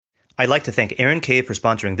I'd like to thank Aaron K. for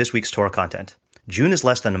sponsoring this week's Torah content. June is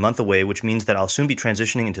less than a month away, which means that I'll soon be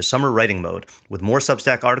transitioning into summer writing mode with more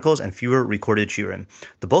Substack articles and fewer recorded shiurim.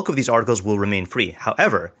 The bulk of these articles will remain free.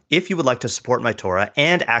 However, if you would like to support my Torah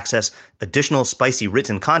and access additional spicy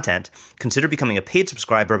written content, consider becoming a paid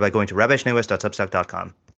subscriber by going to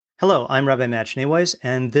rabbishneiweiss.substack.com. Hello, I'm Rabbi Matt Schneeweiss,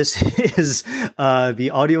 and this is the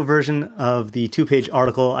audio version of the two-page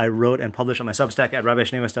article I wrote and published on my Substack at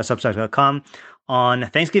rabbishneiweiss.substack.com on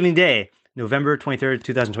Thanksgiving Day, November 23rd,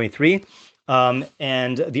 2023.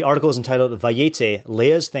 And the article is entitled Vayeitzei,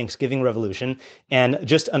 Leah's Thanksgiving Revolution. And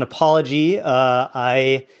just an apology,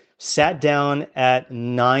 I sat down at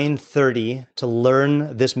 9:30 to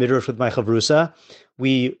learn this midrash with my chavrusa.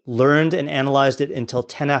 We learned and analyzed it until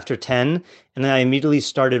 10 after 10, and then I immediately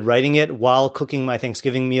started writing it while cooking my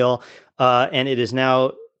Thanksgiving meal, and it is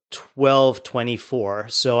now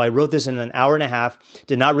 12:24. So I wrote this in an hour and a half,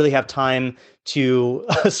 did not really have time to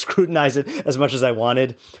scrutinize it as much as I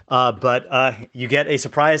wanted, but you get a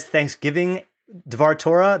surprise Thanksgiving Dvar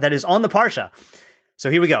Torah that is on the Parsha. So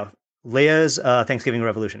here we go, Leah's Thanksgiving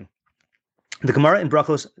Revolution. The Gemara in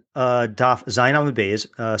Brachos Daf Zayin Amud Beis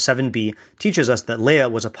 7b teaches us that Leah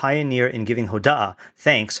was a pioneer in giving hoda'ah,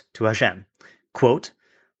 thanks to Hashem. Quote,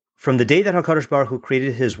 from the day that HaKadosh Baruch Hu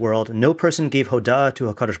created his world, no person gave hoda'ah to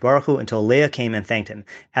HaKadosh Baruch Hu until Leah came and thanked him.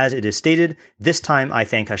 As it is stated, this time I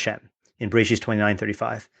thank Hashem, in Bereshis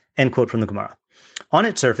 29:35. End quote from the Gemara. On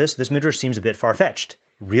its surface, this midrash seems a bit far-fetched.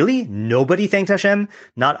 Really? Nobody thanked Hashem?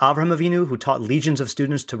 Not Avraham Avinu, who taught legions of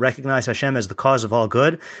students to recognize Hashem as the cause of all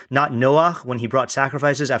good? Not Noach, when he brought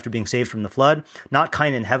sacrifices after being saved from the flood? Not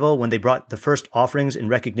Cain and Hevel, when they brought the first offerings in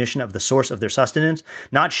recognition of the source of their sustenance?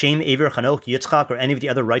 Not Shem, Aver, Hanoch, Yitzchak, or any of the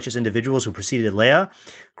other righteous individuals who preceded Leah?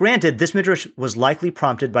 Granted, this midrash was likely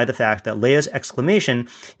prompted by the fact that Leah's exclamation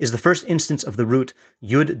is the first instance of the root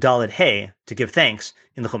Yud Dalet He, to give thanks,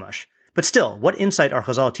 in the Chumash. But still, what insight are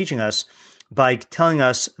Chazal teaching us by telling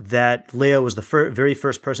us that Leah was the very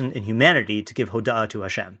first person in humanity to give hoda'ah to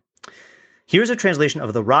Hashem? Here's a translation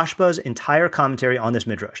of the Rashba's entire commentary on this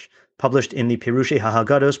midrash, published in the Pirushei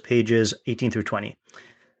HaHaggados, pages 18 through 20.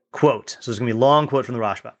 Quote, so there's going to be a long quote from the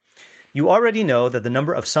Rashba. You already know that the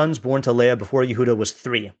number of sons born to Leah before Yehuda was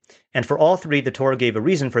 3, and for all 3 the Torah gave a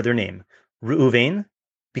reason for their name. Reuven,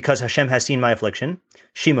 because Hashem has seen my affliction.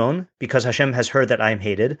 Shimon, because Hashem has heard that I am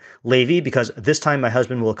hated. Levi, because this time my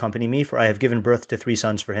husband will accompany me, for I have given birth to 3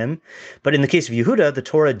 sons for him. But in the case of Yehuda, the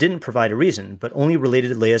Torah didn't provide a reason, but only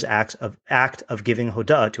related Leah's act of giving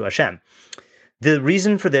hoda'ah to Hashem. The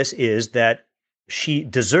reason for this is that she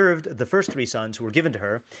deserved the first 3 sons who were given to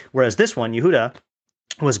her, whereas this one, Yehuda,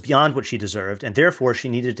 was beyond what she deserved, and therefore she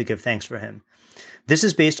needed to give thanks for him. This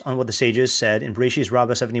is based on what the sages said in Bereshis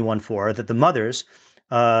Rabbah 71:4, that the mothers,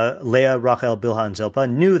 Leah, Rachel, Bilhah, and Zilpah,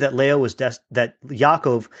 knew that that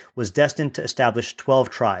Yaakov was destined to establish 12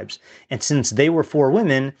 tribes. And since they were 4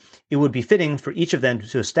 women, it would be fitting for each of them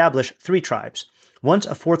to establish 3 tribes. Once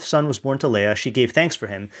a 4th son was born to Leah, she gave thanks for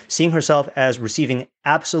him, seeing herself as receiving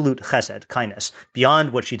absolute chesed, kindness,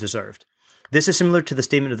 beyond what she deserved. This is similar to the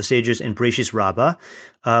statement of the sages in Bereshis Rabbah,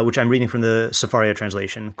 which I'm reading from the Sefaria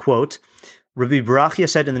translation. Quote, Rabbi Barachia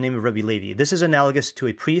said in the name of Rabbi Levi, this is analogous to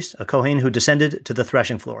a priest, a Kohen, who descended to the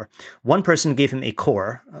threshing floor. One person gave him a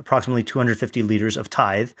kor, approximately 250 liters of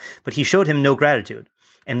tithe, but he showed him no gratitude.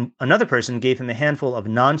 And another person gave him a handful of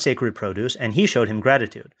non-sacred produce, and he showed him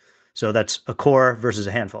gratitude. So that's a kor versus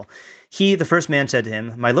a handful. He, the first man, said to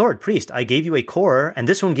him, my lord, priest, I gave you a kor, and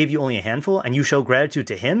this one gave you only a handful, and you show gratitude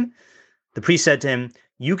to him? The priest said to him,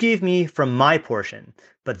 you gave me from my portion,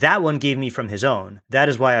 but that one gave me from his own. That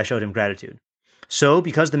is why I showed him gratitude. So,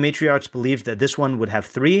 because the matriarchs believed that this one would have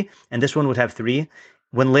 3, and this one would have 3,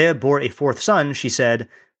 when Leah bore a 4th son, she said,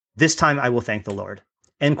 this time I will thank the Lord.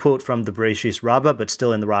 End quote from the Bereshis Rabbah, but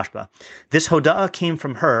still in the Rashba. This hoda'ah came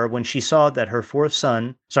from her when she saw her 4th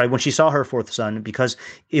son, because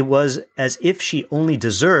it was as if she only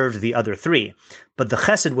deserved the other 3. But the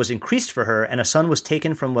chesed was increased for her, and a son was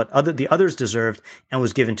taken from what the others deserved and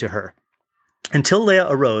was given to her. Until Leah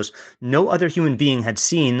arose, no other human being had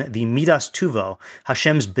seen the midas tuvo,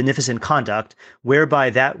 Hashem's beneficent conduct,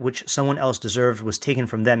 whereby that which someone else deserved was taken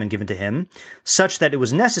from them and given to him, such that it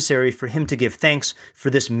was necessary for him to give thanks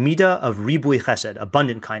for this midah of ribui chesed,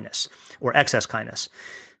 abundant kindness, or excess kindness.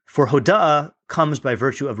 For hoda'ah comes by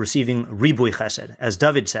virtue of receiving ribui chesed, as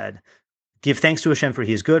David said, give thanks to Hashem for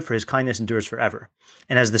he is good, for his kindness endures forever.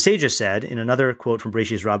 And as the sages said, in another quote from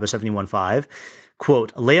Bereshis Rabbah 71:5,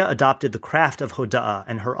 quote, Leah adopted the craft of hoda'ah,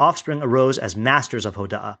 and her offspring arose as masters of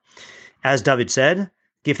hoda'ah. As David said,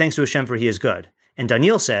 give thanks to Hashem for he is good. And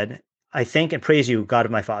Daniel said, I thank and praise you, God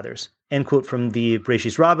of my fathers. End quote from the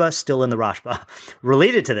Breshis Rabbah, still in the Rashba.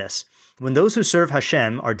 Related to this, when those who serve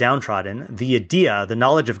Hashem are downtrodden, the idea, the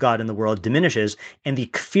knowledge of God in the world, diminishes, and the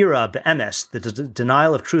kfira be'emes, the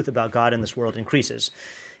denial of truth about God in this world, increases.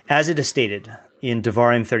 As it is stated in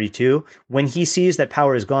Devarim 32, when he sees that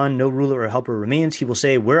power is gone, no ruler or helper remains, he will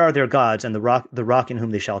say, where are their gods and the rock in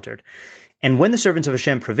whom they sheltered? And when the servants of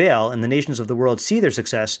Hashem prevail and the nations of the world see their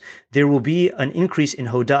success, there will be an increase in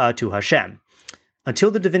hoda'ah to Hashem.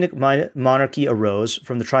 Until the Davidic monarchy arose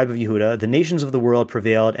from the tribe of Yehuda, the nations of the world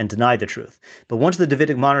prevailed and denied the truth. But once the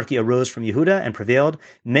Davidic monarchy arose from Yehuda and prevailed,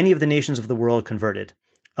 many of the nations of the world converted.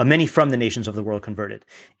 Many from the nations of the world converted.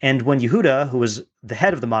 And when Yehuda, who was the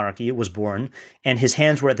head of the monarchy, was born, and his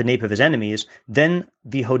hands were at the nape of his enemies, then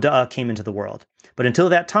the hoda'ah came into the world. But until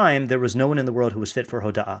that time, there was no one in the world who was fit for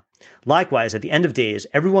hoda'ah. Likewise, at the end of days,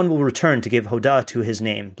 everyone will return to give hoda'ah to his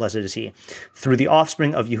name, blessed is he, through the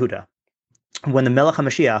offspring of Yehuda, when the Melech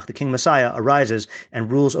HaMashiach, the King Messiah, arises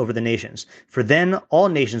and rules over the nations. For then all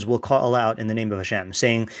nations will call out in the name of Hashem,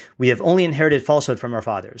 saying, we have only inherited falsehood from our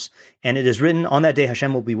fathers. And it is written, on that day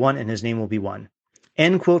Hashem will be one and his name will be one.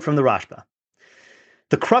 End quote from the Rashba.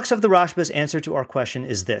 The crux of the Rashba's answer to our question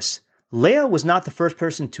is this. Leah was not the first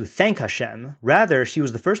person to thank Hashem. Rather, she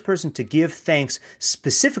was the first person to give thanks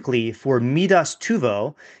specifically for Midas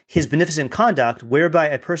Tuvo, his beneficent conduct, whereby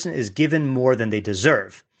a person is given more than they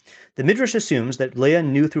deserve. The Midrash assumes that Leah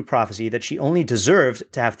knew through prophecy that she only deserved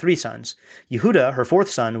to have 3 sons. Yehuda, her 4th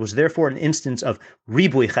son, was therefore an instance of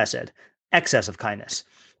ribui chesed, excess of kindness,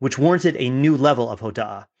 which warranted a new level of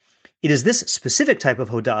hoda'ah. It is this specific type of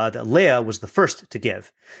hoda'ah that Leah was the first to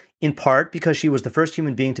give, in part because she was the first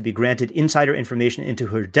human being to be granted insider information into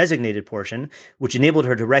her designated portion, which enabled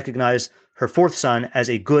her to recognize her 4th son as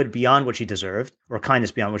a good beyond what she deserved, or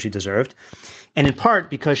kindness beyond what she deserved, and in part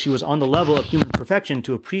because she was on the level of human perfection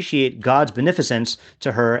to appreciate God's beneficence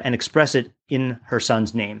to her and express it in her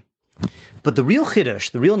son's name. But the real chiddush,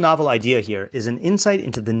 the real novel idea here, is an insight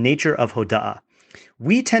into the nature of hoda'ah.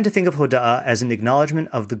 We tend to think of hoda'ah as an acknowledgement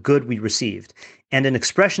of the good we received, and an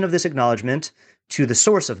expression of this acknowledgement to the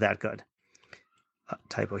source of that good.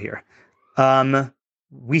 Typo here.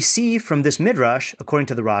 We see from this midrash, according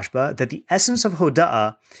to the Rashba, that the essence of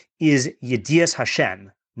hoda'ah is yedias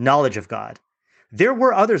Hashem, knowledge of God. There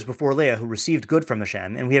were others before Leah who received good from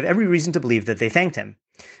Hashem, and we have every reason to believe that they thanked him.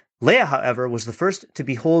 Leah, however, was the first to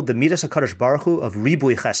behold the Midas HaKadosh Baruch Hu of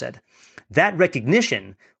ribui chesed. That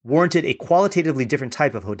recognition warranted a qualitatively different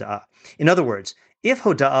type of hoda'ah. In other words, if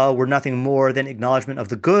hoda'ah were nothing more than acknowledgement of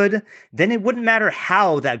the good, then it wouldn't matter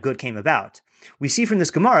how that good came about. We see from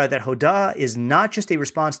this Gemara that hoda'ah is not just a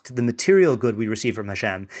response to the material good we receive from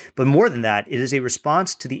Hashem, but more than that, it is a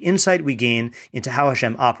response to the insight we gain into how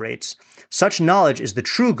Hashem operates. Such knowledge is the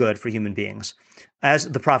true good for human beings. As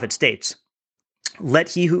the prophet states, let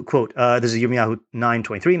he who, quote, this is Yirmiyahu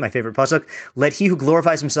 9:23, my favorite pasuk, let he who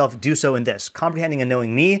glorifies himself do so in this, comprehending and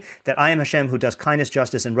knowing me, that I am Hashem who does kindness,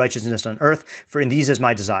 justice, and righteousness on earth, for in these is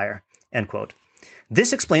my desire, end quote.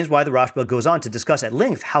 This explains why the Rashba goes on to discuss at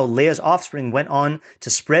length how Leah's offspring went on to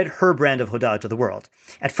spread her brand of hoda'ah to the world.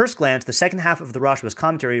 At first glance, the second half of the Rashba's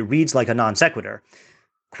commentary reads like a non sequitur.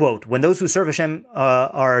 Quote, when those who serve Hashem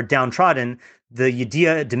are downtrodden, the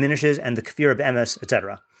yediyah diminishes and the kfir be'emes,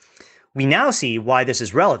 etc. We now see why this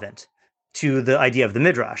is relevant to the idea of the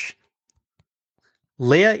Midrash.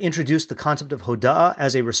 Leah introduced the concept of hoda'ah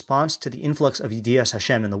as a response to the influx of Yedias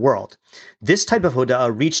Hashem in the world. This type of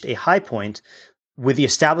hoda'ah reached a high point with the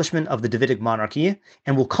establishment of the Davidic monarchy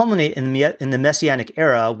and will culminate in the Messianic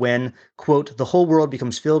era when, quote, the whole world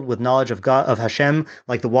becomes filled with knowledge of God, of Hashem,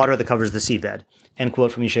 like the water that covers the seabed, end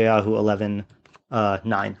quote from Yeshayahu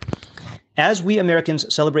 11:9. As we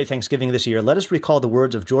Americans celebrate Thanksgiving this year, let us recall the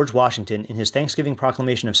words of George Washington in his Thanksgiving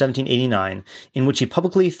Proclamation of 1789, in which he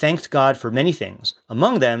publicly thanked God for many things,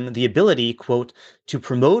 among them the ability, quote, to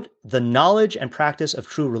promote the knowledge and practice of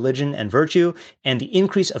true religion and virtue, and the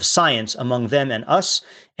increase of science among them and us,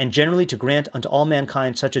 and generally to grant unto all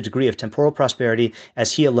mankind such a degree of temporal prosperity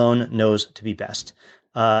as he alone knows to be best.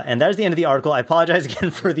 And that is the end of the article. I apologize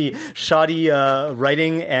again for the shoddy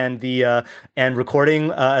writing and the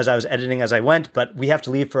recording as I was editing as I went, but we have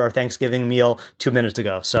to leave for our Thanksgiving meal 2 minutes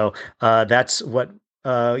ago. So that's what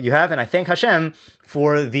you have, and I thank Hashem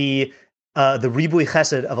for the ribui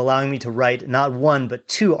chesed of allowing me to write not 1 but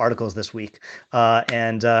 2 articles this week.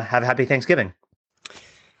 And have a happy Thanksgiving.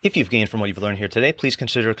 If you've gained from what you've learned here today, please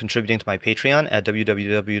consider contributing to my Patreon at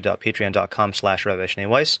www.patreon.com/Rabbi Shnei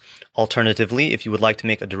Weiss. Alternatively, if you would like to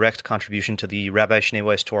make a direct contribution to the Rabbi Shnei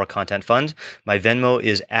Weiss Torah Content Fund, my Venmo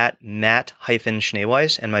is at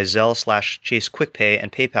Matt-Schneeweiss, and my Zelle/Chase QuickPay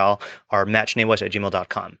and PayPal are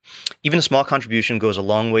mattschneeweiss@gmail.com. Even a small contribution goes a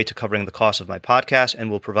long way to covering the cost of my podcast and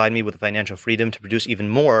will provide me with the financial freedom to produce even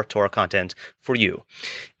more Torah content for you.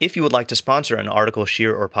 If you would like to sponsor an article,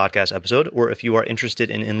 shir, or podcast episode, or if you are interested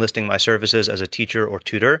in enlisting my services as a teacher or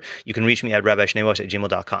tutor, you can reach me at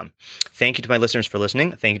rabbischneeweiss@gmail.com. Thank you to my listeners for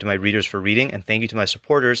listening. Thank you to my readers for reading. And thank you to my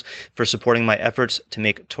supporters for supporting my efforts to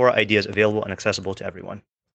make Torah ideas available and accessible to everyone.